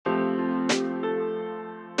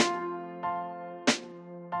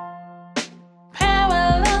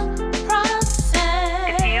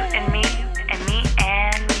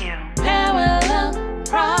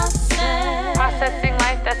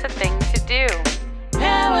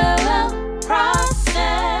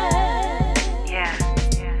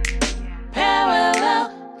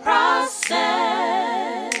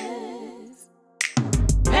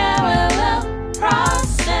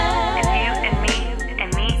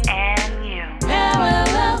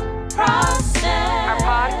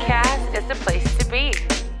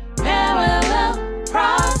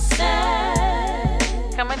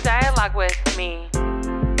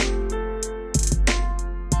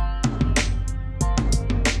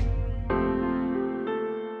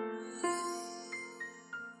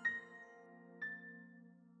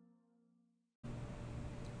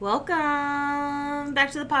Welcome back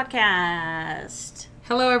to the podcast.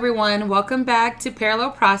 Hello, everyone. Welcome back to Parallel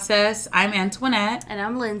Process. I'm Antoinette. And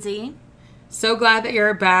I'm Lindsay. So glad that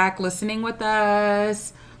you're back listening with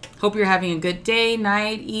us. Hope you're having a good day,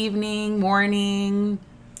 night, evening, morning.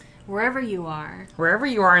 Wherever you are. Wherever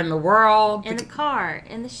you are in the world. In the car,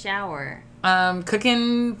 in the shower.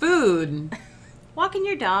 Cooking food. Walking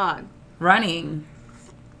your dog. Running.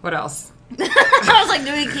 What else? I was like,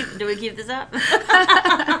 do we keep this up?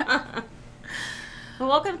 Well,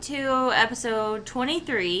 welcome to episode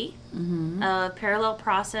 23 of Parallel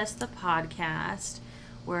Process, the podcast,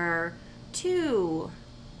 where two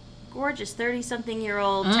gorgeous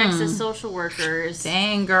 30-something-year-old Texas social workers.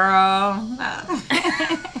 Dang, girl.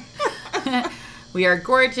 We are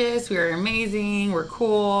gorgeous. We are amazing. We're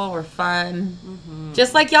cool. We're fun.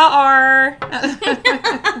 Just like y'all are.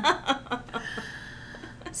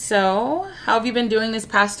 So, how have you been doing this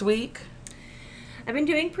past week? I've been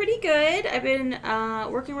doing pretty good. I've been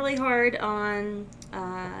working really hard on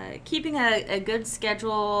keeping a good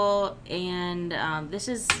schedule, and this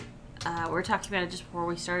is, we were talking about it just before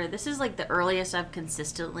we started. This is like the earliest I've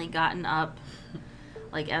consistently gotten up,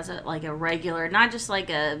 like as a regular, not just like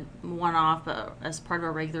a one-off, but as part of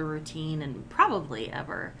a regular routine, and probably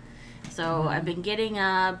ever. So I've been getting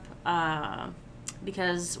up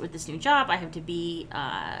because with this new job, I have to be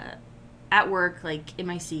at work, like in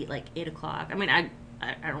my seat, like 8 o'clock. I mean, I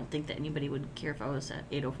don't think that anybody would care if I was at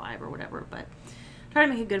 8:05 or whatever, but try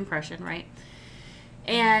to make a good impression, right?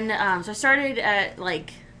 And so I started at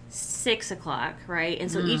like 6 o'clock, right?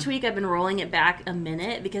 And so each week I've been rolling it back a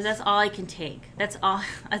minute because that's all I can take. That's all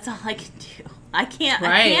I can do. I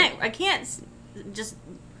can't just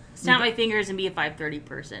snap my fingers and be a 5:30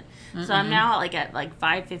 person. So I'm now at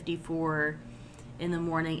 5:54 in the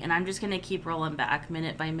morning, and I'm just going to keep rolling back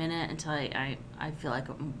minute by minute until I feel like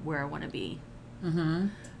I'm where I want to be.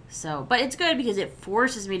 So, but it's good because it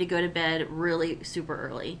forces me to go to bed really super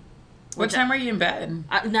early. What time are you in bed?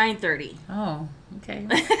 9:30. Oh, okay.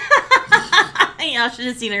 Y'all should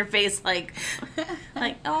have seen her face like,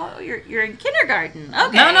 oh, you're in kindergarten.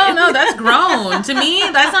 Okay. No, that's grown. To me,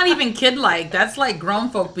 that's not even kid-like. That's like grown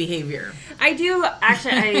folk behavior. I do,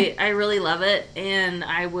 actually, I really love it, and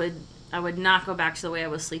I would not go back to the way I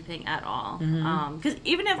was sleeping at all. Because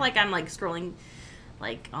even if I'm scrolling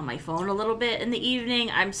on my phone a little bit in the evening,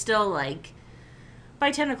 I'm still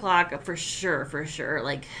by 10 o'clock for sure.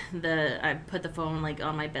 I put the phone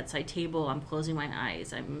on my bedside table. I'm closing my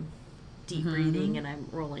eyes. I'm deep breathing, and I'm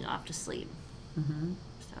rolling off to sleep.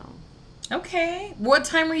 So. Okay. What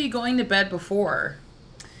time were you going to bed before?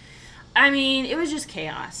 I mean, it was just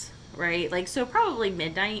chaos, right? So probably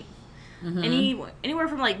midnight. Anywhere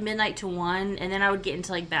from midnight to 1, and then I would get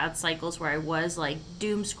into bad cycles where I was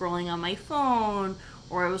doom scrolling on my phone,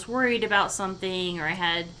 or I was worried about something, or I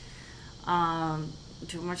had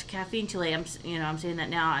too much caffeine too late. I'm saying that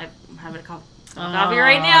now. I'm having a coffee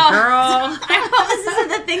right now, girl. I know this isn't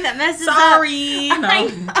the thing that messes up. Sorry. No.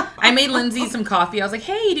 I made Lindsay some coffee. I was like,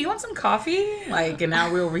 hey, do you want some coffee? And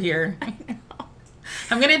now we're over here.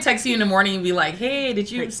 I'm going to text you in the morning and be like, hey,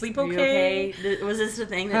 did you sleep okay? Was this the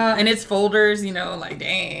thing? And it's folders,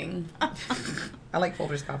 dang. I like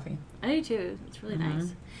folders coffee. I do too. It's really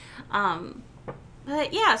nice.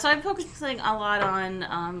 But yeah, so I'm focusing a lot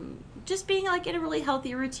on just being in a really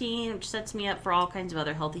healthy routine, which sets me up for all kinds of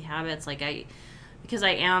other healthy habits. Because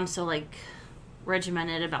I am so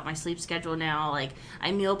regimented about my sleep schedule now.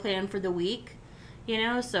 I meal plan for the week.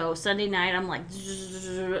 So Sunday night I'm I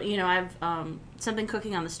have something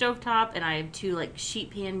cooking on the stovetop, and I have 2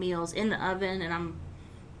 sheet pan meals in the oven, and I'm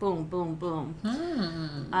boom, boom, boom.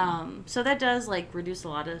 So that does reduce a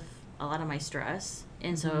lot of my stress,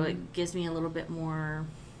 and so it gives me a little bit more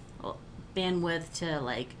bandwidth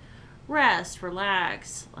to rest,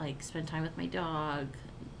 relax, spend time with my dog,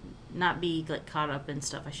 not be caught up in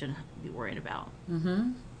stuff I shouldn't be worrying about.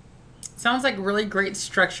 Sounds like really great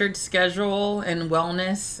structured schedule and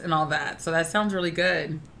wellness and all that. So that sounds really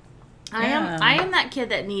good. I am that kid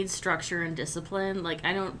that needs structure and discipline.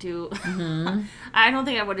 I don't do. I don't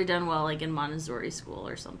think I would have done well in Montessori school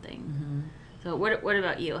or something. So what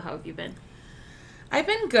about you? How have you been? I've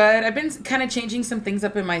been good. I've been kind of changing some things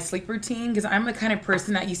up in my sleep routine because I'm the kind of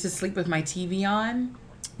person that used to sleep with my TV on.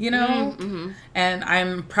 And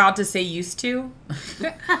I'm proud to say used to.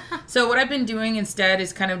 So what I've been doing instead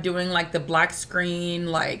is kind of doing the black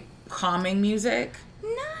screen, calming music.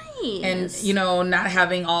 Nice. And, not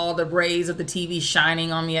having all the rays of the TV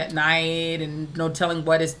shining on me at night and no telling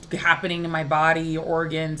what is happening in my body,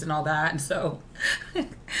 organs and all that. And so,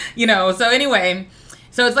 so anyway,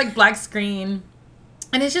 so it's black screen.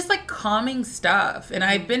 And it's just like calming stuff. And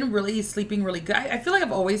I've been really sleeping really good. I feel like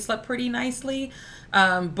I've always slept pretty nicely.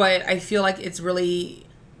 But I feel like it's really,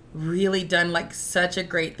 really done like such a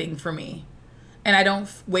great thing for me. And I don't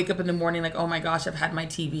wake up in the morning like, oh my gosh, I've had my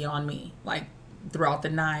TV on me like throughout the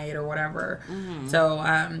night or whatever. So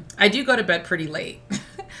I do go to bed pretty late.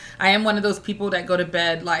 I am one of those people that go to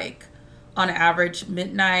bed like on average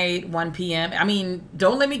midnight, 1 p.m. I mean,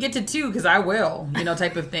 don't let me get to 2 because I will,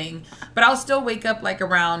 type of thing. But I'll still wake up like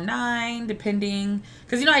around 9, depending.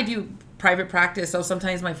 Because, I do private practice. So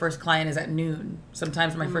sometimes my first client is at noon.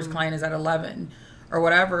 Sometimes my first client is at 11 or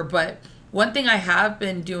whatever. But one thing I have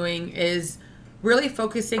been doing is really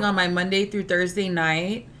focusing on my Monday through Thursday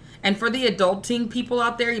night. And for the adulting people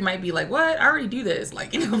out there, you might be like, what? I already do this.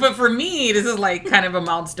 Like, but for me, this is like kind of a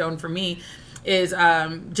milestone for me. Is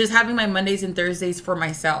just having my Mondays and Thursdays for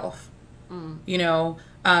myself, and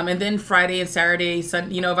then Friday and Saturday,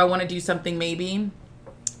 Sunday, if I want to do something, maybe,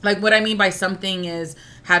 like what I mean by something is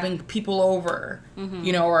having people over,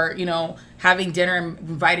 or, having dinner and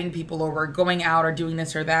inviting people over, going out or doing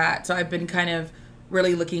this or that. So I've been kind of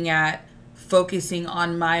really looking at focusing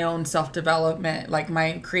on my own self-development, like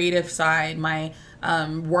my creative side, my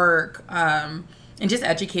work, and just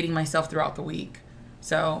educating myself throughout the week.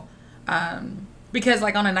 So because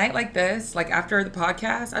like on a night like this, like after the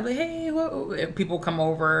podcast, I'd be like, hey, whoa, people come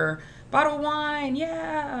over, bottle of wine,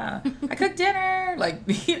 yeah, I cooked dinner, like,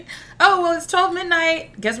 oh, well, it's 12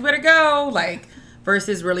 midnight, guess we better go, like,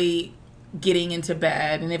 versus really getting into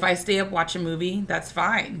bed. And if I stay up, watch a movie, that's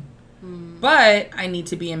fine. But I need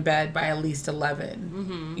to be in bed by at least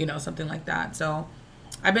 11, something like that. So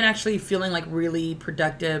I've been actually feeling like really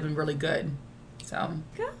productive and really good. So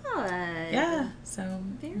good. Yeah. So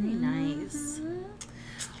very nice.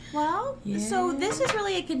 Well, so this is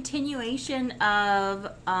really a continuation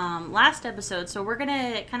of last episode. So we're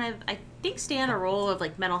gonna kind of, I think, stay on a roll of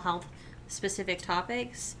like mental health specific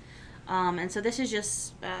topics. And so this is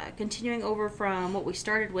just continuing over from what we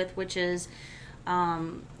started with, which is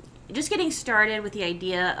just getting started with the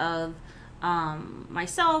idea of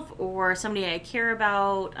myself or somebody I care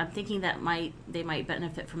about. I'm thinking that they might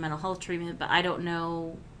benefit from mental health treatment, but I don't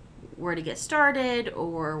know where to get started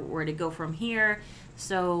or where to go from here.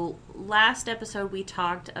 So last episode we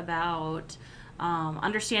talked about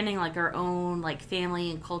understanding like our own like family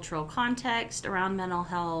and cultural context around mental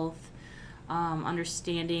health,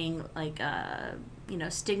 understanding like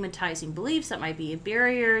stigmatizing beliefs that might be a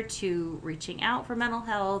barrier to reaching out for mental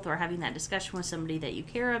health or having that discussion with somebody that you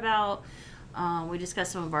care about. We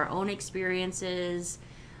discussed some of our own experiences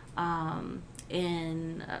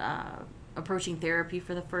in approaching therapy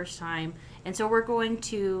for the first time. And so we're going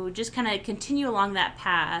to just kind of continue along that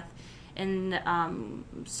path and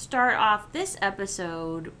start off this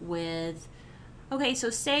episode with, okay, so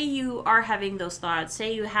say you are having those thoughts,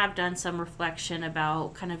 say you have done some reflection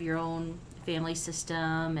about kind of your own family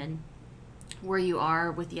system and where you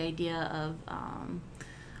are with the idea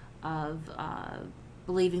of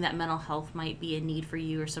believing that mental health might be a need for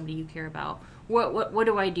you or somebody you care about. What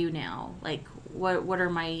do I do now? Like, what are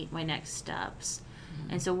my next steps?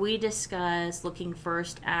 Mm-hmm. And so we discuss looking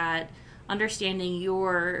first at understanding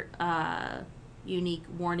your unique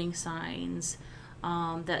warning signs,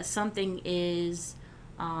 that something is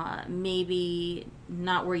maybe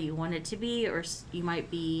not where you want it to be, or you might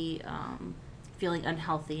be feeling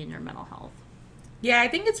unhealthy in your mental health. Yeah, I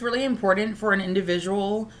think it's really important for an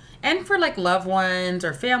individual and for like loved ones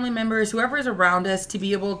or family members, whoever is around us, to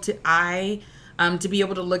be able to to be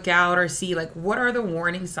able to look out or see like what are the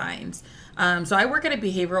warning signs. So I work at a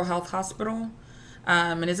behavioral health hospital,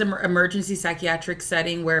 and it's an emergency psychiatric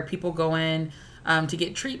setting where people go in to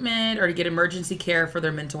get treatment or to get emergency care for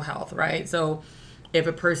their mental health, right? So if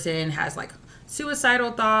a person has like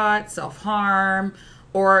suicidal thoughts, self-harm,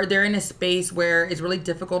 or they're in a space where it's really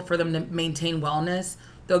difficult for them to maintain wellness,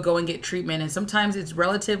 they'll go and get treatment. And sometimes it's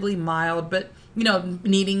relatively mild, but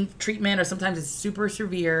needing treatment, or sometimes it's super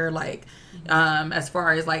severe. Like, as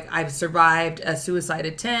far as like, I've survived a suicide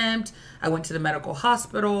attempt. I went to the medical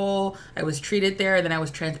hospital. I was treated there. And then I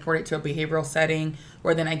was transported to a behavioral setting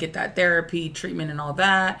where then I get that therapy, treatment, and all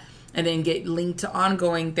that. And then get linked to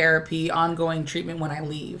ongoing therapy, ongoing treatment when I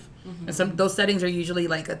leave. Mm-hmm. And those settings are usually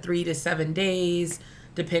like a 3 to 7 days,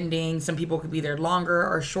 depending. Some people could be there longer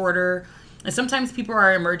or shorter. And sometimes people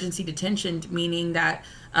are emergency detention, meaning that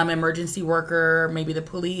emergency worker, maybe the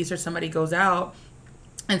police or somebody goes out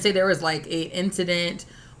and say there was like an incident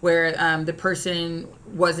where the person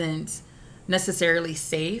wasn't necessarily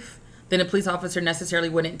safe, then a police officer necessarily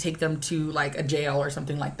wouldn't take them to like a jail or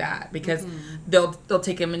something like that, because they'll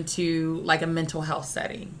take them into like a mental health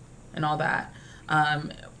setting and all that.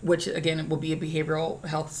 which again will be a behavioral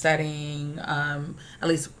health setting, at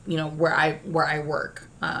least where I work.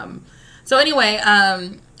 So anyway,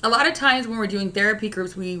 a lot of times when we're doing therapy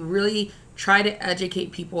groups, we really try to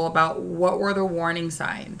educate people about what were the warning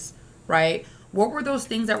signs, right? What were those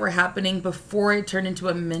things that were happening before it turned into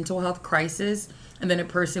a mental health crisis and then a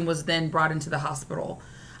person was then brought into the hospital.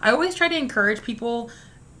 I always try to encourage people,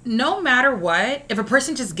 no matter what, if a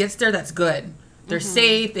person just gets there, that's good. They're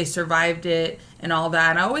safe, they survived it, and all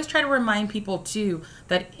that. And I always try to remind people, too,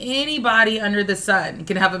 that anybody under the sun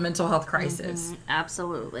can have a mental health crisis.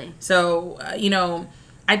 Absolutely. So,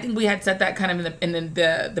 I think we had said that kind of in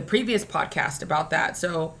the previous podcast about that.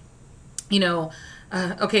 So,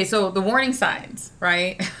 okay, so the warning signs,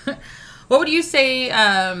 right? What would you say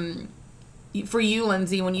for you,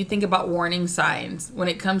 Lindsay, when you think about warning signs when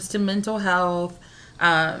it comes to mental health,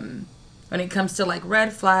 when it comes to like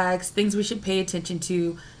red flags, things we should pay attention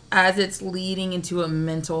to as it's leading into a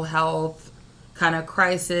mental health kind of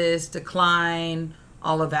crisis, decline,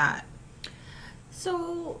 all of that?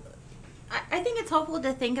 So I think it's helpful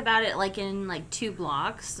to think about it like in like two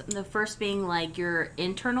blocks. The first being like your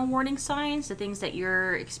internal warning signs, the things that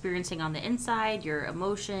you're experiencing on the inside, your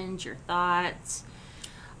emotions, your thoughts,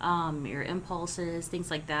 your impulses, things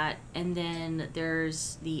like that. And then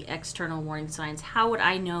there's the external warning signs. How would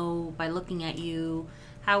I know by looking at you?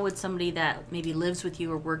 How would somebody that maybe lives with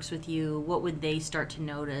you or works with you, what would they start to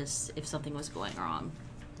notice if something was going wrong?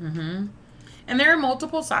 And there are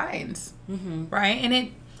multiple signs, right?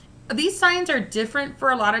 And these signs are different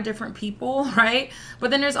for a lot of different people, right? But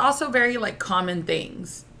then there's also very like common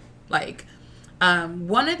things. Like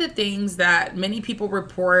one of the things that many people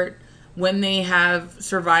report when they have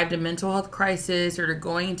survived a mental health crisis or they're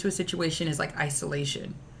going into a situation is like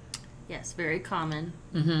isolation. Yes, very common.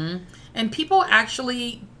 And people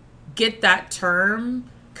actually get that term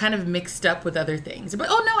kind of mixed up with other things. But,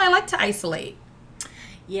 oh no, I like to isolate.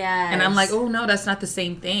 Yeah. And I'm like, oh no, that's not the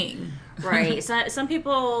same thing. Right. So, some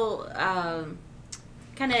people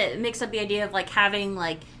kind of mix up the idea of like having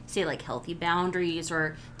like, say like healthy boundaries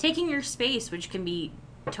or taking your space, which can be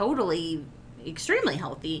totally extremely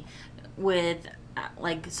healthy, with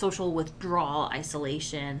like social withdrawal,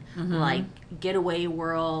 isolation, like getaway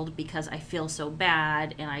world because I feel so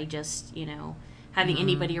bad and I just, having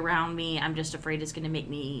anybody around me, I'm just afraid it's going to make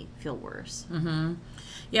me feel worse.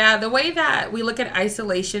 Yeah, the way that we look at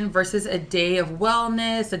isolation versus a day of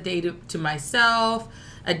wellness, a day to myself,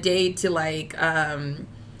 a day to like kind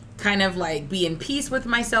of like be in peace with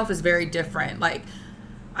myself is very different. Like,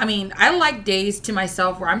 I mean, I like days to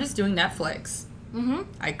myself where I'm just doing Netflix.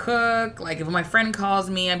 I cook. Like if my friend calls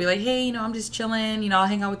me, I'd be like, hey, I'm just chilling. I'll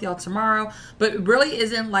hang out with y'all tomorrow. But it really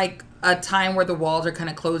isn't like a time where the walls are kind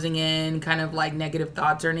of closing in, kind of like negative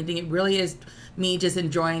thoughts or anything. It really is me just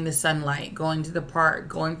enjoying the sunlight, going to the park,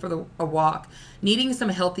 going for a walk, needing some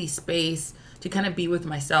healthy space to kind of be with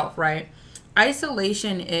myself, right?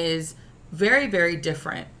 Isolation is very, very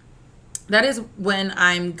different. That is when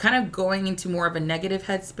I'm kind of going into more of a negative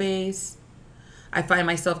headspace. I find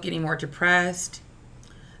myself getting more depressed.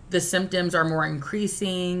 The symptoms are more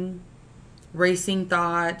increasing. Racing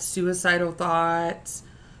thoughts, suicidal thoughts.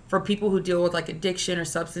 For people who deal with like addiction or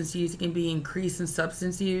substance use, it can be increase in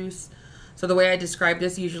substance use. So the way I describe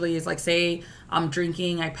this usually is like, say I'm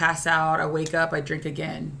drinking, I pass out, I wake up, I drink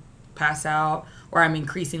again, pass out, or I'm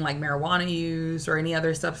increasing like marijuana use or any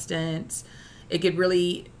other substance. It could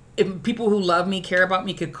really, if people who love me, care about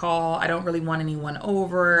me, could call. I don't really want anyone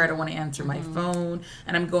over. I don't want to answer my phone.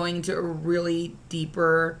 And I'm going into a really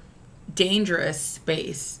deeper, dangerous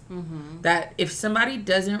space that if somebody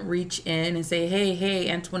doesn't reach in and say, hey,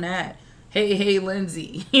 Antoinette, hey,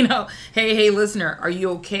 Lindsay, hey, listener, are you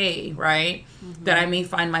okay, right? That I may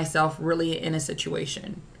find myself really in a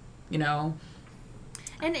situation, And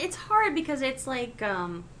it's hard because it's like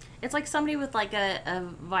somebody with like a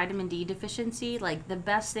vitamin D deficiency. Like the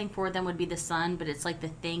best thing for them would be the sun, but it's like the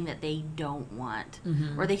thing that they don't want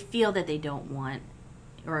or they feel that they don't want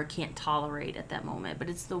or can't tolerate at that moment. But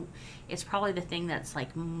it's probably the thing that's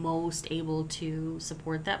like most able to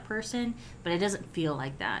support that person, but it doesn't feel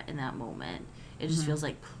like that in that moment. It just feels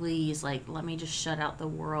like, please, like, let me just shut out the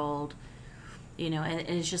world, and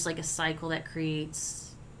it's just like a cycle that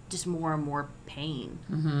creates just more and more pain.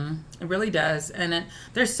 It really does. And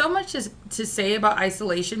there's so much to say about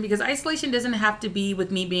isolation, because isolation doesn't have to be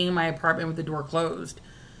with me being in my apartment with the door closed.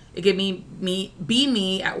 It could be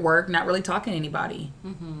me at work, not really talking to anybody.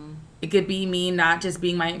 It could be me not just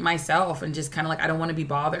being myself and just kind of like, I don't want to be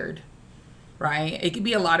bothered, right? It could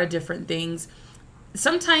be a lot of different things.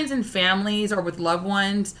 Sometimes in families or with loved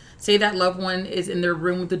ones, say that loved one is in their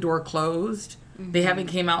room with the door closed. They haven't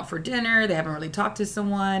came out for dinner. They haven't really talked to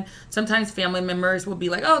someone. Sometimes family members will be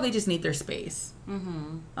like, oh, they just need their space.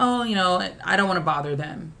 Oh, I don't want to bother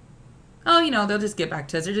them. Oh, they'll just get back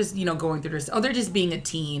to us. They're just, going through this. Oh, they're just being a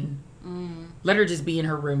teen. Let her just be in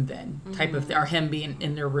her room then, type of thing, or him being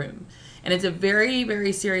in their room. And it's a very,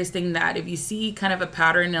 very serious thing that if you see kind of a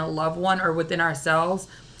pattern in a loved one or within ourselves,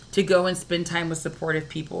 to go and spend time with supportive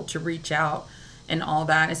people, to reach out and all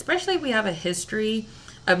that. Especially if we have a history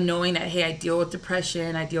of knowing that, hey, I deal with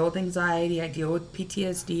depression, I deal with anxiety, I deal with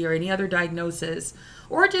PTSD or any other diagnosis,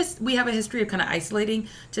 or just we have a history of kind of isolating,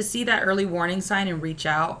 to see that early warning sign and reach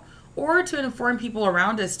out, or to inform people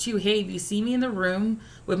around us too, hey, if you see me in the room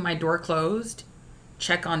with my door closed,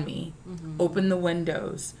 check on me, open the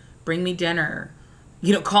windows, bring me dinner,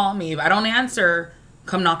 call me. If I don't answer,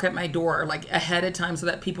 come knock at my door, like ahead of time so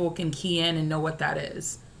that people can key in and know what that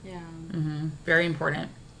is. Yeah. Very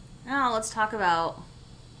important. Now let's talk about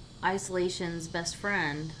isolation's best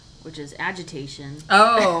friend, which is agitation.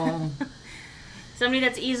 Oh. Somebody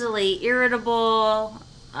that's easily irritable,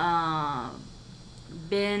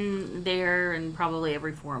 been there in probably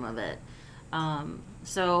every form of it.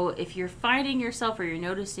 So if you're finding yourself or you're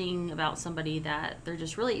noticing about somebody that they're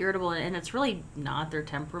just really irritable and it's really not their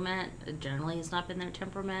temperament, it generally has not been their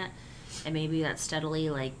temperament, and maybe that's steadily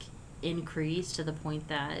like increased to the point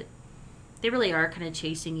that they really are kind of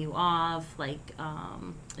chasing you off, like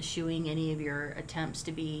eschewing any of your attempts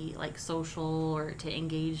to be like social or to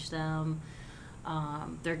engage them.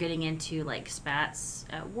 They're getting into like spats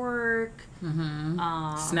at work.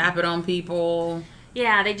 Snap it on people.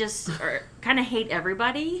 Yeah, they just kind of hate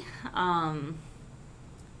everybody. Then,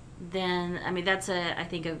 I mean, that's I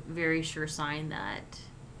think a very sure sign that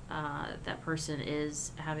that person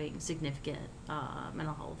is having significant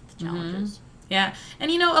mental health challenges. Yeah. And,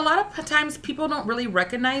 a lot of times people don't really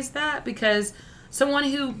recognize that because someone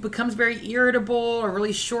who becomes very irritable or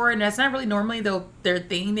really short, and that's not really normally their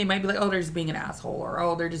thing, they might be like, oh, they're just being an asshole, or,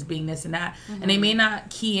 oh, they're just being this and that. And they may not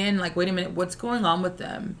key in, like, wait a minute, what's going on with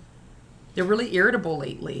them? They're really irritable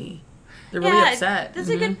lately. They're really upset. That's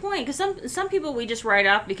a good point, because some people we just write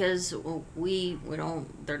off because we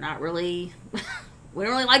don't, they're not really, we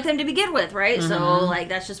don't really like them to begin with, right? So, like,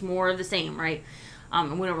 that's just more of the same, right?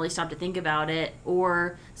 And we don't really stop to think about it.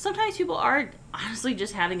 Or sometimes people are honestly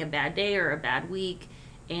just having a bad day or a bad week,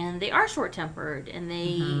 and they are short-tempered, and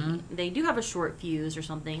they do have a short fuse or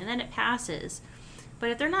something, and then it passes. But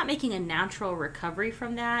if they're not making a natural recovery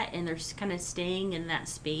from that, and they're kind of staying in that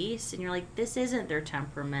space, and you're like, this isn't their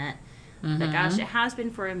temperament, but gosh, it has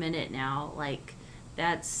been for a minute now, like,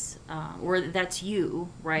 that's or that's you,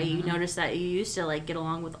 right? You notice that you used to like get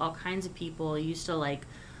along with all kinds of people, you used to like,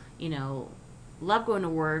 love going to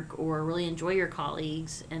work or really enjoy your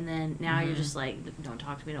colleagues, and then now you're just like, don't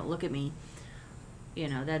talk to me, don't look at me.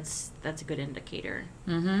 That's a good indicator.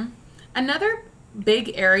 Another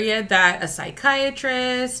big area that a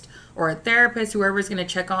psychiatrist or a therapist, whoever's going to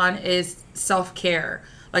check on, is self-care.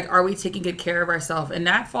 Like, are we taking good care of ourselves? And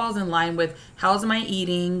that falls in line with, how's my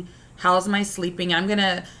eating? How's my sleeping? I'm going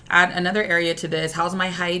to add another area to this. How's my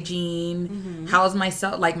hygiene? How's my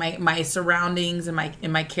my surroundings and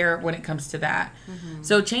my care when it comes to that?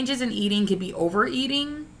 So changes in eating could be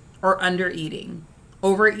overeating or undereating.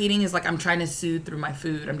 Overeating is like, I'm trying to soothe through my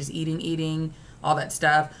food. I'm just eating, all that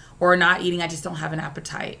stuff. Or not eating, I just don't have an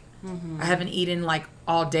appetite. I haven't eaten like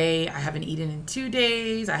all day. I haven't eaten in 2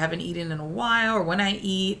 days. I haven't eaten in a while. Or when I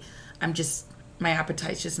eat, my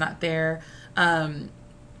appetite's just not there.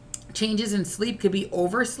 Changes in sleep could be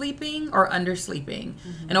oversleeping or undersleeping.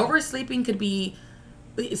 And oversleeping could be,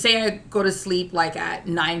 say I go to sleep like at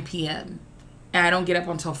 9 p.m. and I don't get up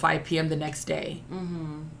until 5 p.m. the next day.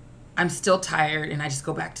 I'm still tired and I just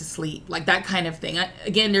go back to sleep. Like that kind of thing.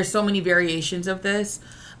 Again, there's so many variations of this.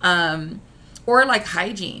 Or like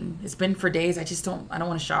hygiene. It's been for days. I don't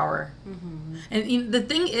want to shower. And the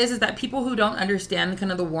thing is that people who don't understand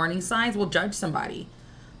kind of the warning signs will judge somebody.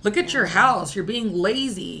 Look at your house. You're being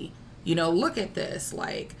lazy. Look at this.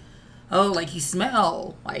 Like, oh, like you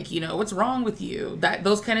smell. Like, what's wrong with you?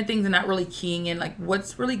 Those kind of things, and not really keying in, like,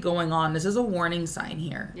 what's really going on. This is a warning sign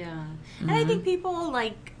here. Yeah. And I think people,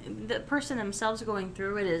 like, the person themselves going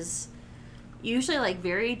through it is usually, like,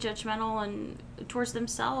 very judgmental and towards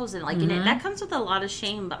themselves. And, like, that comes with a lot of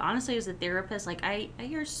shame. But honestly, as a therapist, like, I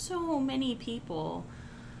hear so many people,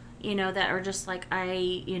 that are just like,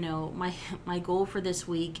 my goal for this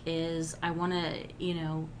week is I want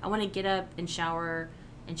to get up and shower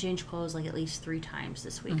and change clothes like at least 3 times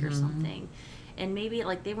this week or something. And maybe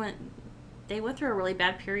like they went through a really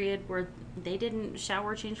bad period where they didn't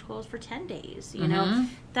shower or change clothes for 10 days.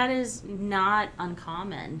 That is not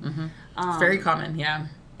uncommon. It's very common, yeah.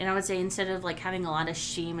 And I would say instead of like having a lot of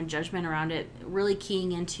shame and judgment around it, really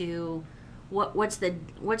keying into what's the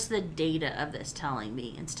data of this telling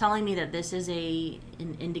me? It's telling me that this is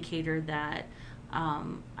an indicator that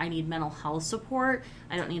I need mental health support.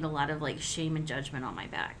 I don't need a lot of like shame and judgment on my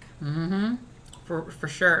back. Mm-hmm. For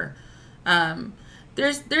sure.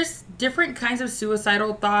 There's different kinds of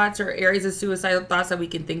suicidal thoughts or areas of suicidal thoughts that we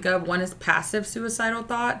can think of. One is passive suicidal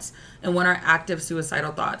thoughts, and one are active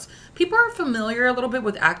suicidal thoughts. People are familiar a little bit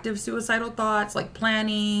with active suicidal thoughts, like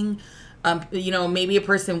planning. Maybe a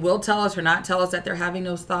person will tell us or not tell us that they're having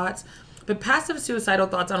those thoughts. But passive suicidal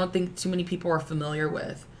thoughts, I don't think too many people are familiar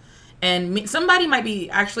with. And somebody might be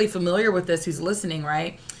actually familiar with this who's listening,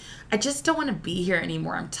 right? I just don't want to be here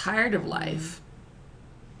anymore. I'm tired of life.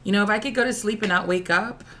 If I could go to sleep and not wake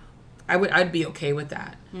up, I'd be okay with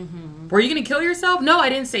that. Mm-hmm. Were you going to kill yourself? No, I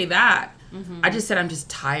didn't say that. Mm-hmm. I just said I'm just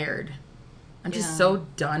tired. I'm just so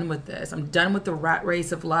done with this. I'm done with the rat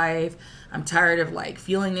race of life. I'm tired of like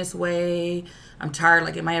feeling this way. I'm tired,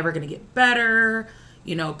 like, am I ever going to get better?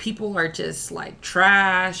 People are just like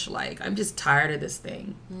trash. Like, I'm just tired of this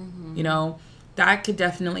thing. Mm-hmm. That could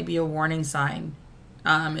definitely be a warning sign.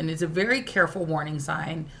 And it's a very careful warning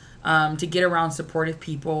sign to get around supportive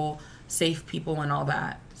people, safe people, and all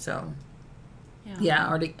that. So,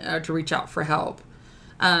 or to reach out for help.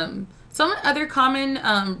 Some other common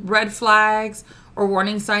red flags or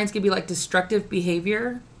warning signs could be like destructive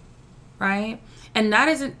behavior, right? And that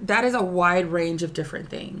is a wide range of different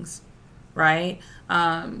things, right?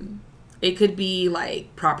 It could be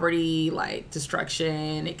like property, like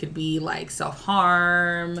destruction. It could be like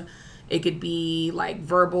self-harm. It could be like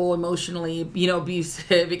verbal, emotionally,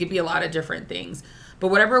 abusive. It could be a lot of different things. But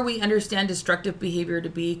whatever we understand destructive behavior to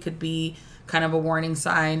be could be kind of a warning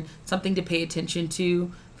sign, something to pay attention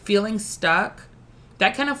to. Feeling stuck,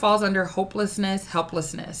 that kind of falls under hopelessness,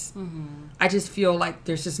 helplessness. Mm-hmm. I just feel like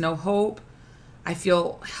there's just no hope. I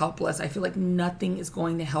feel helpless. I feel like nothing is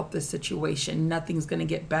going to help this situation. Nothing's going to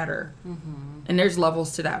get better. Mm-hmm. And there's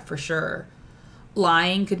levels to that for sure.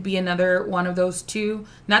 Lying could be another one of those too.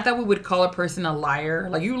 Not that we would call a person a liar.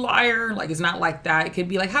 Like, you liar. Like, it's not like that. It could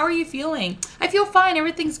be like, how are you feeling? I feel fine.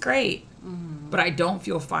 Everything's great. Mm-hmm. But I don't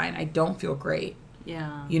feel fine. I don't feel great.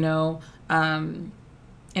 Yeah.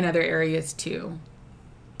 In other areas too.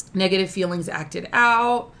 Negative feelings acted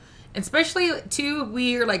out. Especially too,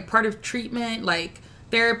 we're like part of treatment, like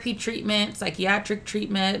therapy treatment, psychiatric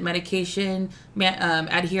treatment, medication,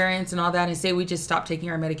 adherence and all that. And say we just stop taking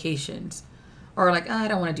our medications. Or like, I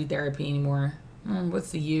don't want to do therapy anymore.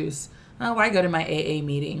 What's the use? Oh, why go to my AA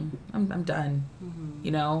meeting? I'm done.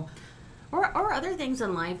 Mm-hmm. Or other things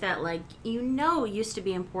in life that like used to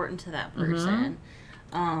be important to that person.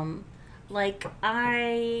 Mm-hmm. Like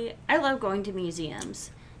I love going to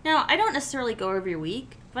museums. Now I don't necessarily go every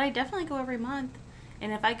week, but I definitely go every month.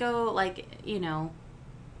 And if I go like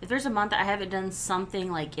if there's a month that I haven't done something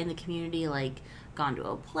like in the community, like gone to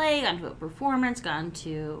a play, gone to a performance, gone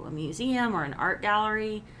to a museum or an art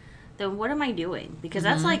gallery, then what am I doing? Because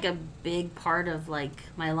that's like a big part of like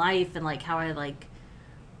my life and like how I like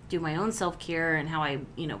do my own self-care and how I,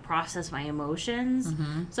 process my emotions.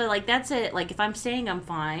 Mm-hmm. So like that's it. Like if I'm saying I'm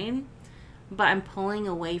fine, but I'm pulling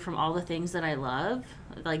away from all the things that I love,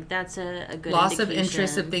 like that's a good loss indication. Of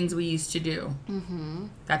interest of things we used to do. Mm-hmm.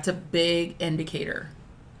 That's a big indicator.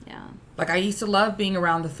 Yeah. Like I used to love being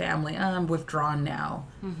around the family. I'm withdrawn now.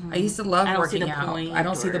 Mm-hmm. I used to love working out. I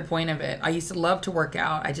don't see the point of it. I used to love to work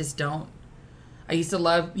out. I just don't. I used to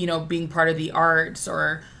love, being part of the arts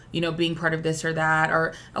or, being part of this or that.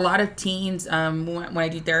 Or a lot of teens, when I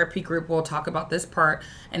do therapy group, we'll talk about this part.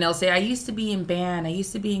 And they'll say, I used to be in band. I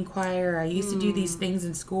used to be in choir. I used to do these things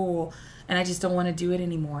in school. And I just don't want to do it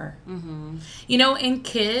anymore. Mm-hmm. In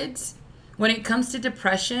kids, when it comes to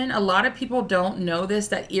depression, a lot of people don't know this,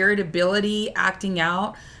 that irritability, acting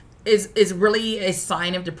out, is really a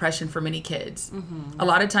sign of depression for many kids. Mm-hmm. A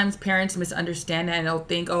lot of times parents misunderstand that and they'll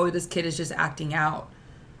think, oh, this kid is just acting out.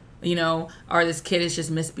 Or this kid is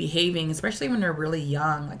just misbehaving, especially when they're really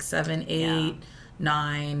young, like 7, 8,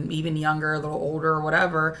 9, even younger, a little older or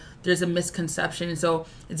whatever. There's a misconception. And so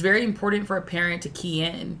it's very important for a parent to key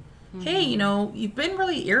in. Mm-hmm. Hey, you've been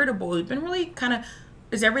really irritable. You've been really kind of,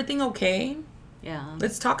 is everything okay? Yeah.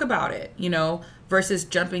 Let's talk about it, versus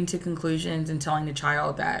jumping to conclusions and telling the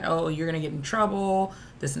child that, oh, you're going to get in trouble,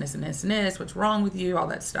 this and this and this and this, what's wrong with you, all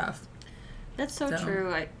that stuff. That's so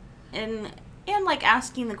true. And like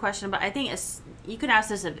asking the question, but I think you could ask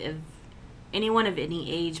this of anyone of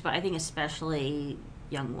any age, but I think especially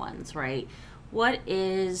young ones, right? What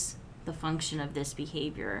is the function of this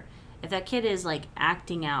behavior? If that kid is like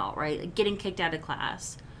acting out, right, like getting kicked out of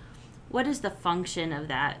class, what is the function of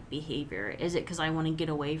that behavior? Is it because I want to get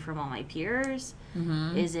away from all my peers?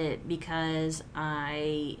 Mm-hmm. Is it because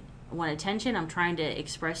I want attention? I'm trying to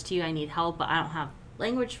express to you I need help, but I don't have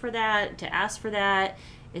language for that, to ask for that.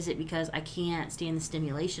 Is it because I can't stand the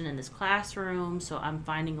stimulation in this classroom, so I'm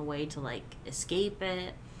finding a way to like escape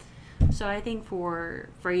it? So I think for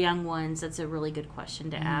young ones, that's a really good question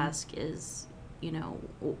to ask is, you know,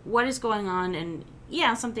 what is going on? And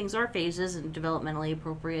yeah, some things are phases and developmentally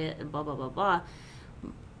appropriate and blah, blah, blah, blah.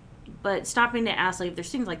 But stopping to ask, like, if there's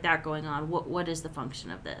things like that going on, what is the function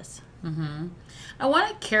of this? Mm-hmm. I want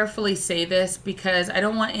to carefully say this because I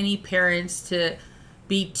don't want any parents to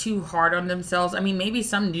be too hard on themselves. I mean, maybe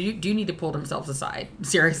some do need to pull themselves aside,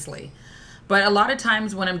 seriously. But a lot of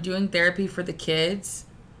times when I'm doing therapy for the kids,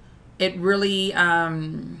 it really,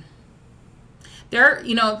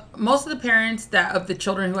 most of the parents of the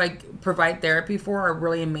children who I provide therapy for are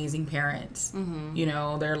really amazing parents. Mm-hmm. You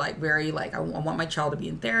know, they're like very like, I want my child to be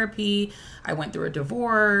in therapy. I went through a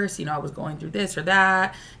divorce. You know, I was going through this or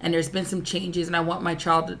that. And there's been some changes and I want my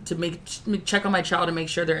child to check on my child to make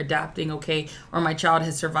sure they're adapting okay. Or my child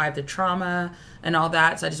has survived the trauma and all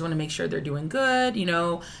that. So I just want to make sure they're doing good, you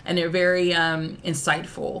know, and they're very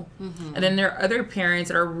insightful. Mm-hmm. And then there are other parents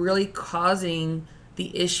that are really causing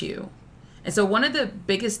the issue. And so one of the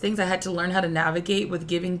biggest things I had to learn how to navigate with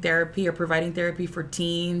giving therapy or providing therapy for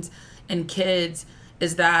teens and kids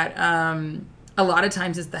is that a lot of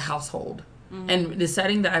times it's the household. Mm-hmm. And the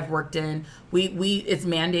setting that I've worked in, it's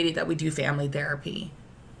mandated that we do family therapy.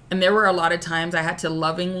 And there were a lot of times I had to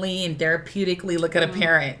lovingly and therapeutically look at a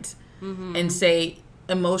parent and say,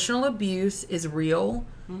 emotional abuse is real.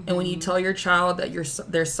 Mm-hmm. And when you tell your child that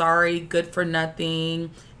they're sorry, good for nothing,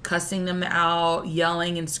 cussing them out,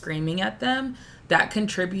 yelling and screaming at them, that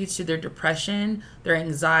contributes to their depression, their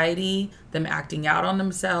anxiety, them acting out on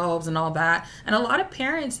themselves and all that. And a lot of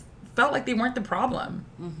parents felt like they weren't the problem.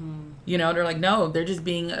 Mm-hmm. You know, they're like, no, they're just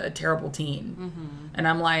being a terrible teen. Mm-hmm. And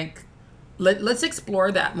I'm like, let's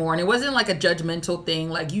explore that more. And it wasn't like a judgmental thing,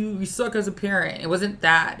 like you suck as a parent. It wasn't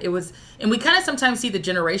that. It was, and we kind of sometimes see the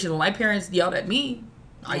generations. When my parents yelled at me,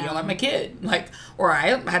 I yell at my kid, like, or I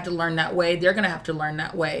had to learn that way. They're going to have to learn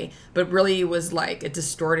that way. But really it was like a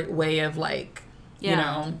distorted way of like, you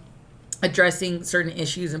know, addressing certain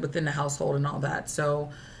issues within the household and all that.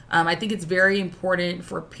 So I think it's very important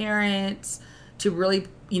for parents to really,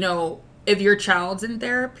 you know, if your child's in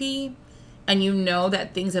therapy and you know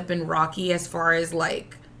that things have been rocky as far as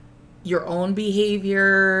like your own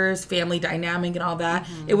behaviors, family dynamic and all that,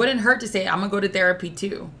 it wouldn't hurt to say, I'm going to go to therapy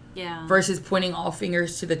too. Yeah. Versus pointing all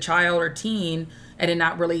fingers to the child or teen and then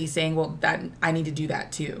not really saying, well, that I need to do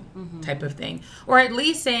that too, type of thing. Or at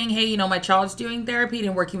least saying, hey, you know, my child's doing therapy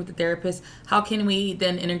and working with the therapist. How can we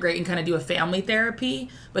then integrate and kind of do a family therapy,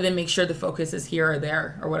 but then make sure the focus is here or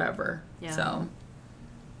there or whatever. Yeah. So,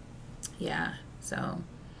 yeah. So,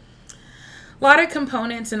 a lot of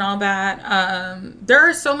components and all that. There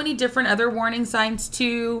are so many different other warning signs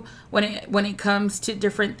too when it comes to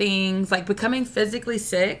different things. Like becoming physically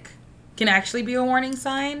sick can actually be a warning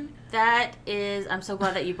sign. That is, I'm so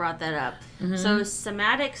glad that you brought that up. Mm-hmm. So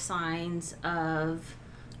somatic signs of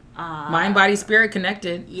mind, body, spirit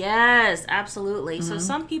connected. Yes, absolutely. Mm-hmm. So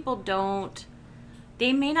some people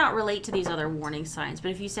they may not relate to these other warning signs,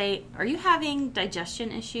 but if you say, are you having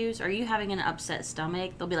digestion issues? Are you having an upset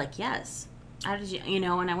stomach? They'll be like, yes. How did you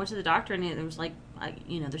know, and I went to the doctor and it was like,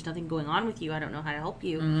 there's nothing going on with you. I don't know how to help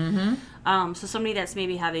you. Mm-hmm. So somebody that's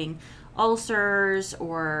maybe having ulcers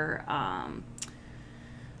or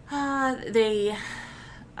they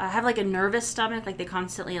have like a nervous stomach, like they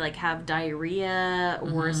constantly like have diarrhea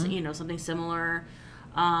or, something similar.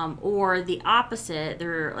 Or the opposite,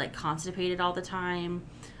 they're like constipated all the time.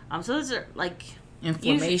 So those are like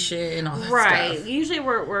inflammation, all that right stuff. Usually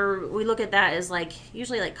we look at that as like,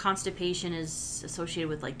 usually like constipation is associated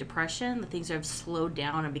with like depression. The things that have slowed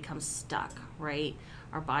down and become stuck, right?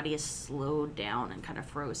 Our body is slowed down and kind of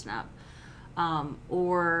frozen up.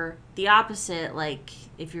 Or the opposite, like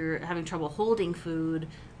if you're having trouble holding food,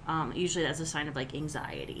 usually that's a sign of like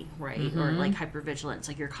anxiety, right? Mm-hmm. Or like hypervigilance,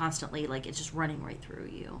 like you're constantly like it's just running right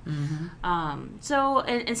through you. Mm-hmm. So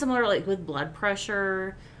and similar like with blood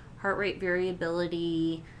pressure, heart rate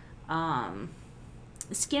variability,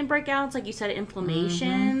 skin breakouts, like you said,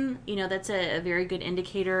 inflammation, that's a very good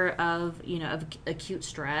indicator of acute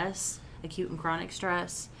stress, acute and chronic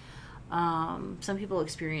stress. Some people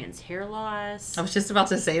experience hair loss. I was just about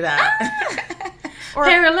to say that. Or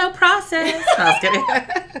parallel process. No, I was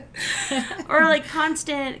kidding. Or like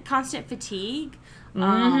constant fatigue.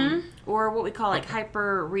 Or what we call like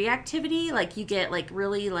hyper reactivity. Like you get like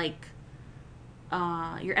really like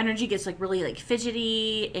your energy gets like really like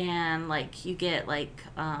fidgety, and like you get like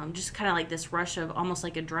just kind of like this rush of almost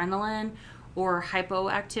like adrenaline or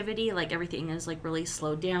hypoactivity, like everything is like really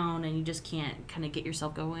slowed down and you just can't kind of get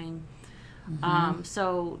yourself going.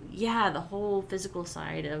 So yeah, the whole physical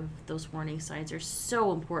side of those warning signs are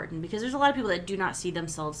so important, because there's a lot of people that do not see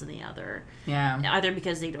themselves in the other. Yeah. Either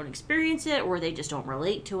because they don't experience it or they just don't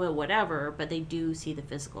relate to it, whatever, but they do see the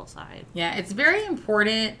physical side. Yeah, it's very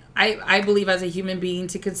important, I believe, as a human being,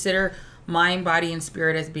 to consider mind, body, and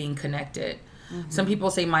spirit as being connected. Some people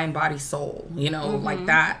say mind, body, soul, like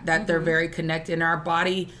that they're very connected. And our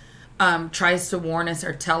body tries to warn us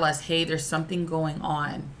or tell us, hey, there's something going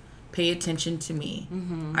on. Pay attention to me.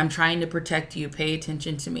 I'm trying to protect you. Pay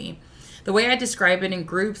attention to me. The way I describe it in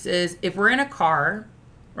groups is, if we're in a car,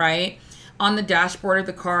 right, on the dashboard of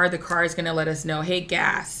the car is going to let us know, hey,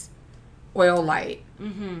 gas, oil light,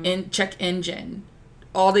 and check engine,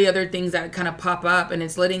 all the other things that kind of pop up, and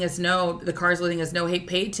it's letting us know, the car's letting us know, hey,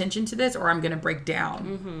 pay attention to this or I'm going to break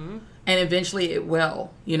down. And eventually it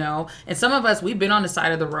will, And some of us, we've been on the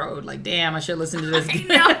side of the road, like, damn, I should listen to this. I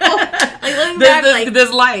know. Like, looking back,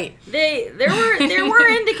 this light. There were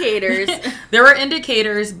indicators. There were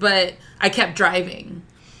indicators, but I kept driving.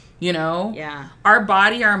 Yeah. Our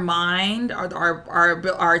body, our mind,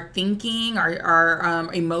 our thinking,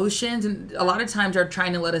 our emotions, and a lot of times are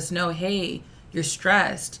trying to let us know, hey, you're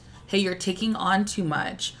stressed. Hey, you're taking on too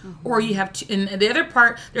much. Or you have to, and the other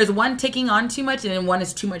part, there's one taking on too much, and then one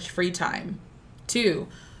is too much free time. Two,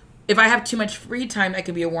 if I have too much free time, that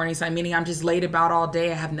could be a warning sign, meaning I'm just laid about all day,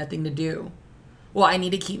 I have nothing to do. Well, I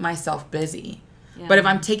need to keep myself busy. Yeah. But if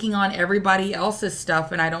I'm taking on everybody else's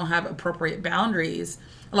stuff and I don't have appropriate boundaries,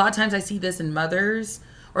 a lot of times I see this in mothers,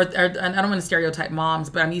 or I don't want to stereotype moms,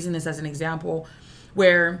 but I'm using this as an example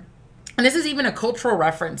where, and this is even a cultural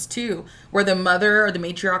reference too, where the mother or the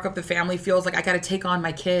matriarch of the family feels like, I got to take on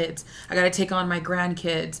my kids. I got to take on my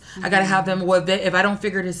grandkids. I got to have them, well, if I don't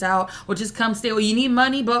figure this out, well, just come stay. Well, you need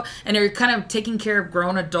money, but, and they're kind of taking care of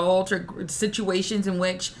grown adults or situations in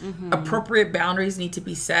which appropriate boundaries need to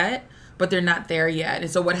be set, but they're not there yet.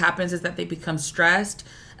 And so what happens is that they become stressed.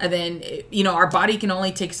 And then, our body can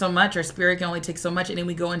only take so much, our spirit can only take so much, and then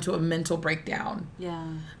we go into a mental breakdown. Yeah.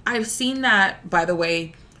 I've seen that, by the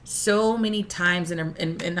way, so many times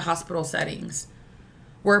in the hospital settings,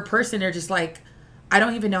 where a person, they're just like, I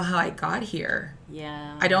don't even know how I got here.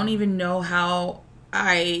 Yeah. I don't even know how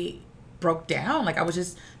I broke down. Like, I was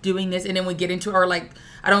just doing this, and then we get into our, like,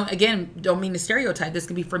 don't mean to stereotype. This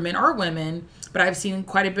can be for men or women, but I've seen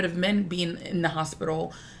quite a bit of men being in the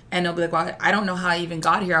hospital, and they'll be like, well, I don't know how I even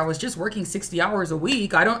got here. I was just working 60 hours a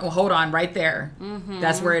week. Hold on, right there.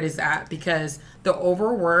 That's where it is at, because the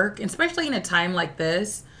overwork, especially in a time like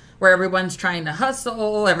this, where everyone's trying to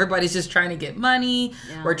hustle, everybody's just trying to get money,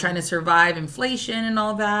 we're trying to survive inflation and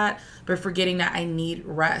all that, but forgetting that I need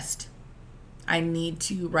rest. I need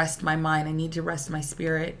to rest my mind. I need to rest my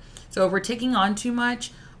spirit. So if we're taking on too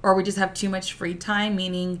much, or we just have too much free time,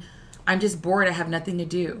 meaning I'm just bored, I have nothing to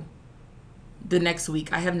do. The next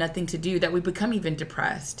week, I have nothing to do, that we become even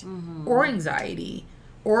depressed or anxiety,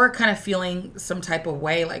 or kind of feeling some type of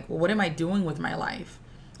way, like, well, what am I doing with my life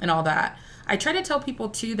and all that. I try to tell people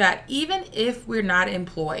too that even if we're not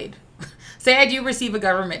employed, say I do receive a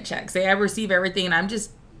government check, say I receive everything and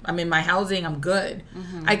I'm in my housing, I'm good.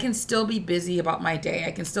 I can still be busy about my day.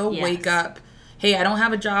 I can still wake up. Hey, I don't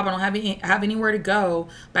have a job. I don't have anywhere to go,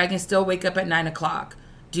 but I can still wake up at 9 o'clock,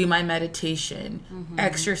 do my meditation,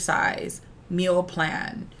 exercise, meal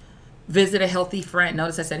plan, visit a healthy friend.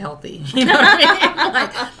 Notice I said healthy. You know what I mean?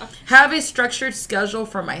 Like, have a structured schedule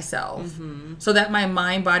for myself so that my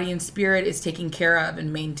mind, body, and spirit is taken care of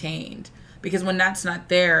and maintained. Because when that's not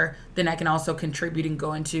there, then I can also contribute and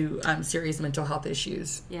go into serious mental health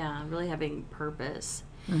issues. Yeah, really having purpose.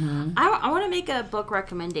 I want to make a book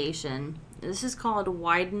recommendation. This is called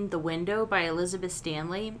Widen the Window by Elizabeth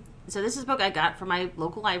Stanley. So this is a book I got from my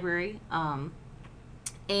local library.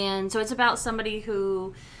 And so it's about somebody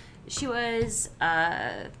who, she was,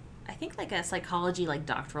 I think like a psychology, like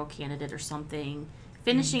doctoral candidate or something,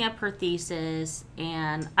 finishing up her thesis,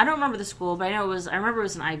 and I don't remember the school, but I remember it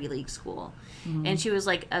was an Ivy League school. And she was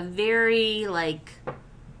like a very like,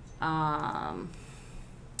 I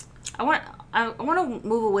want to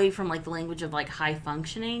move away from like the language of like high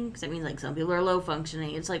functioning, because it means like some people are low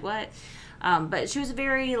functioning. It's like what? But she was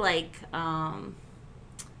very like,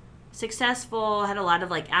 successful, had a lot of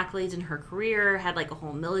like accolades in her career, had like a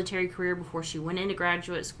whole military career before she went into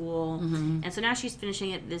graduate school. And so now she's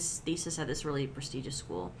finishing this thesis at this really prestigious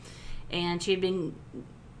school. And she had been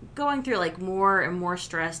going through like more and more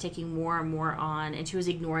stress, taking more and more on, and she was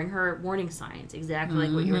ignoring her warning signs, exactly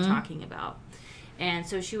like what you were talking about. And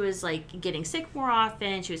so she was like getting sick more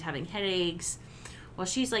often. She was having headaches. Well,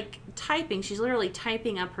 she's like typing. She's literally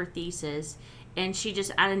typing up her thesis, and she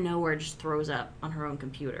just out of nowhere just throws up on her own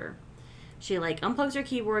computer. She like unplugs her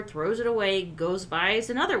keyboard, throws it away, goes buys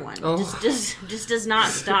another one. Oh. Just does not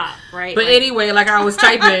stop, right? But like, anyway, like I was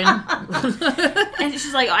typing, and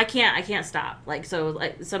she's like, oh, I can't stop. Like, so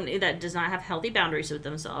like somebody that does not have healthy boundaries with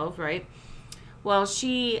themselves, right? Well,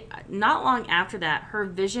 she not long after that, her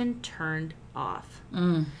vision turned off.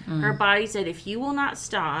 Her body said, if you will not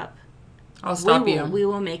stop, I'll stop you. We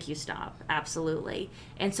will make you stop. Absolutely.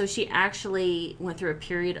 And so she actually went through a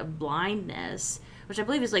period of blindness, which I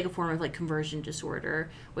believe is like a form of like conversion disorder,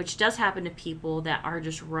 which does happen to people that are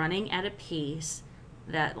just running at a pace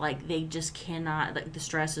that like they just cannot, like the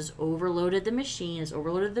stress has overloaded the machine, has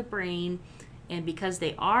overloaded the brain. And because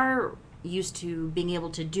they are used to being able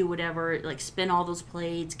to do whatever, like spin all those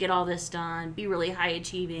plates, get all this done, be really high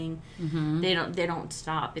achieving, they don't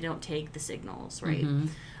stop. They don't take the signals, right?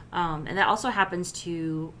 And that also happens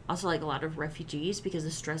to also like a lot of refugees because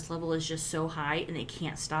the stress level is just so high and they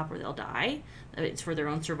can't stop or they'll die. It's for their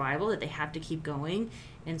own survival that they have to keep going.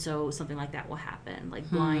 And so something like that will happen, like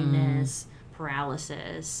blindness,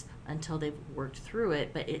 paralysis, until they've worked through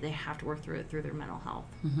it. But they have to work through it through their mental health.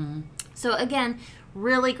 So again,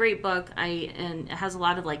 really great book. And it has a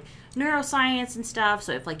lot of like neuroscience and stuff.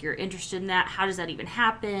 So if like you're interested in that, how does that even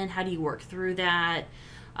happen? How do you work through that?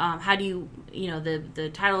 How do you the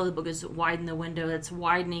title of the book is Widen the Window. It's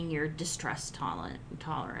widening your distress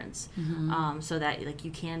tolerance, so that like you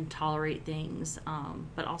can tolerate things,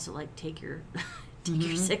 but also like take your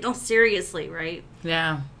your signals seriously, right?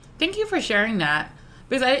 Yeah. Thank you for sharing that,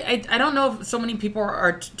 because I don't know if too many people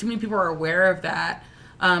are aware of that,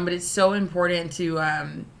 but it's so important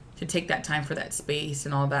to take that time for that space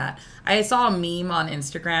and all that. I saw a meme on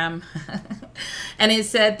Instagram and it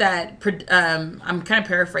said that, I'm kind of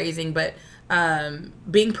paraphrasing, but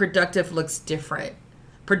being productive looks different.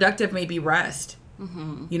 Productive may be rest.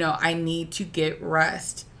 I need to get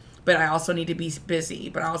rest, but I also need to be busy,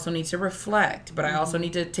 but I also need to reflect, but I also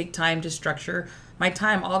need to take time to structure my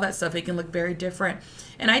time, all that stuff. It can look very different.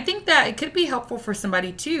 And I think that it could be helpful for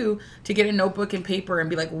somebody too to get a notebook and paper and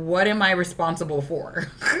be like, what am I responsible for?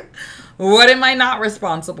 What am I not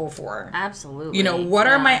responsible for? Absolutely. What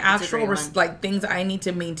are my actual things I need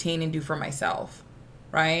to maintain and do for myself,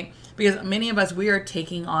 right? Because many of us, we are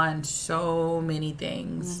taking on so many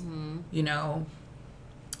things,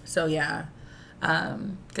 So yeah,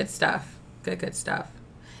 good stuff. Good stuff.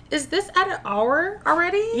 Is this at an hour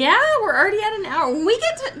already? Yeah, we're already at an hour. When we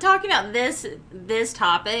get to talking about this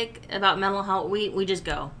topic about mental health, we just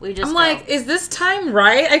go. I'm like, is this time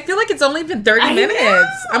right? I feel like it's only been 30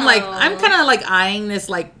 minutes. Know. I'm kind of like eyeing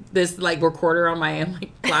this recorder on my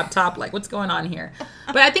laptop. Like, what's going on here?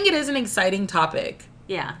 But I think it is an exciting topic.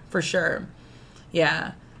 Yeah, for sure.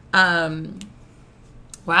 Yeah.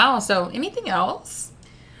 Wow. So, anything else?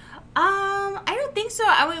 I don't think so.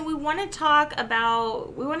 I mean, we want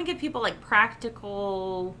to give people like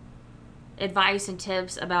practical advice and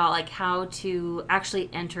tips about like how to actually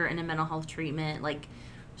enter into mental health treatment. Like,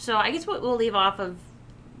 so I guess what we'll leave off of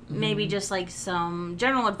maybe just like some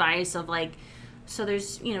general advice of like, so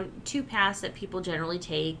there's, two paths that people generally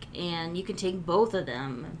take, and you can take both of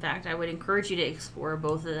them. In fact, I would encourage you to explore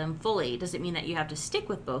both of them fully. It doesn't mean that you have to stick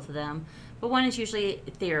with both of them, but one is usually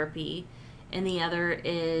therapy, and the other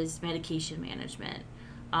is medication management.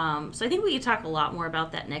 So I think we could talk a lot more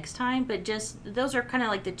about that next time, but just those are kind of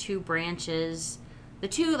like the two branches, the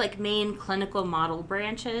two like main clinical model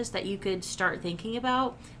branches that you could start thinking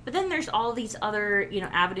about. But then there's all these other,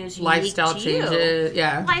 avenues. Lifestyle changes,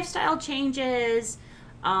 yeah. Lifestyle changes,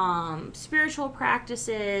 spiritual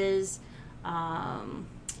practices,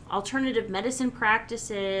 alternative medicine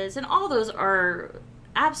practices, and all those are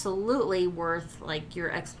absolutely worth like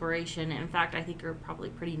your exploration. In fact, I think are probably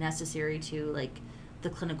pretty necessary to like the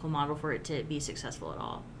clinical model for it to be successful at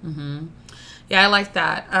all. Yeah, I like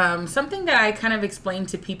that. Something that I kind of explain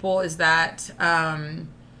to people is that, and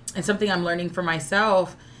something I'm learning for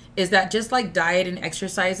myself, is that just like diet and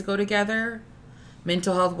exercise go together,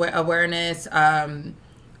 mental health awareness,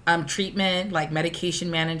 treatment, like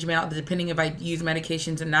medication management, depending if I use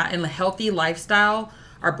medications or not, and a healthy lifestyle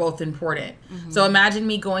are both important. So imagine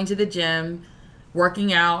me going to the gym,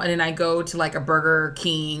 working out, and then I go to like a Burger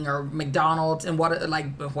King or McDonald's and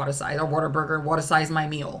Whataburger my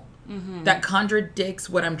meal. That contradicts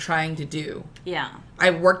what I'm trying to do. Yeah.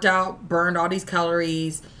 I worked out, burned all these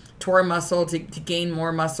calories, tore a muscle to gain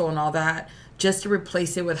more muscle and all that, just to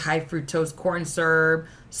replace it with high fructose corn syrup,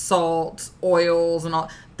 salt, oils, and all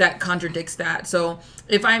that contradicts that. So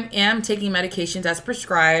if I am taking medications as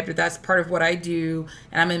prescribed, if that's part of what I do,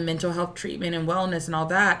 and I'm in mental health treatment and wellness and all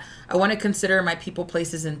that, I want to consider my people,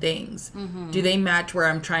 places, and things. Do they match where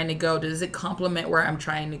I'm trying to go? Does it complement where I'm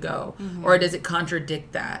trying to go? Or does it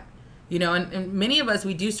contradict that? You know, and many of us,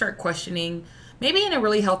 we do start questioning, maybe in a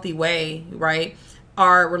really healthy way, right,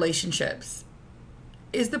 our relationships.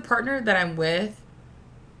 Is the partner that I'm with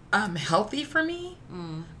healthy for me?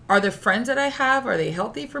 Are the friends that I have, are they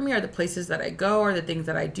healthy for me? Are the places that I go, or the things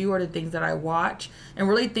that I do, or the things that I watch? And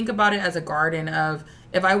really think about it as a garden of,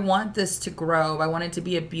 if I want this to grow, if I want it to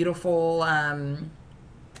be a beautiful,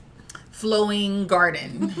 flowing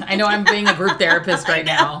garden. I know I'm being a group therapist right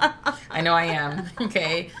now. I know I am.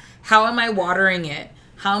 Okay. How am I watering it?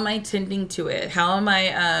 How am I tending to it? How am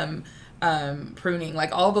I pruning?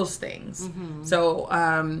 Like all those things. So,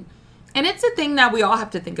 and it's a thing that we all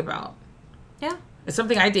have to think about. Yeah. It's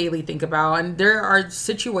something I daily think about. And there are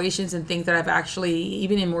situations and things that I've actually,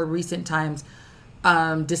 even in more recent times,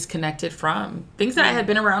 disconnected from. Things that I had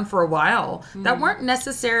been around for a while that weren't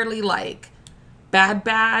necessarily like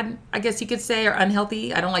bad, I guess you could say, or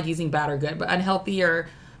unhealthy. I don't like using bad or good, but unhealthy or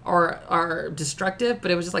destructive.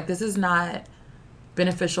 But it was just like, this is not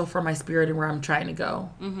beneficial for my spirit and where I'm trying to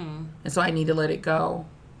go. And so I need to let it go.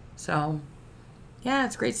 So, yeah,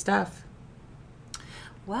 it's great stuff.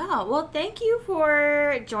 Wow. Well, thank you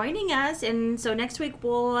for joining us. And so next week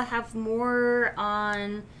we'll have more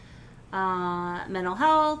on mental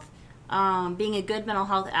health, being a good mental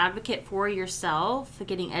health advocate for yourself,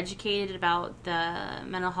 getting educated about the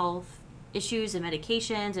mental health issues and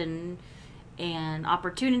medications and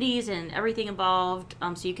opportunities and everything involved,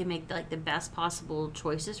 so you can make like the best possible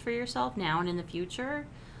choices for yourself now and in the future.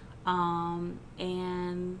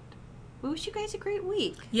 And we wish you guys a great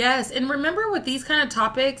week. Yes, and remember, with these kind of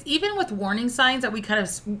topics, even with warning signs that we kind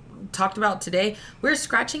of talked about today, we're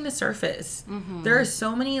scratching the surface. There are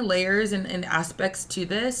so many layers and aspects to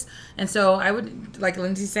this. And so I would, like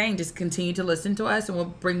Lindsay's saying, just continue to listen to us and we'll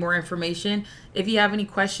bring more information. If you have any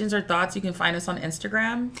questions or thoughts, you can find us on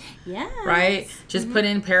Instagram. Yes. Right? Just put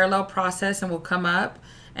in Parallel Process and we'll come up,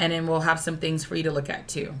 and then we'll have some things for you to look at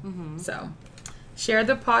too. So share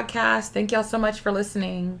the podcast. Thank y'all so much for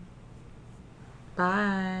listening.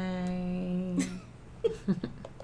 Bye.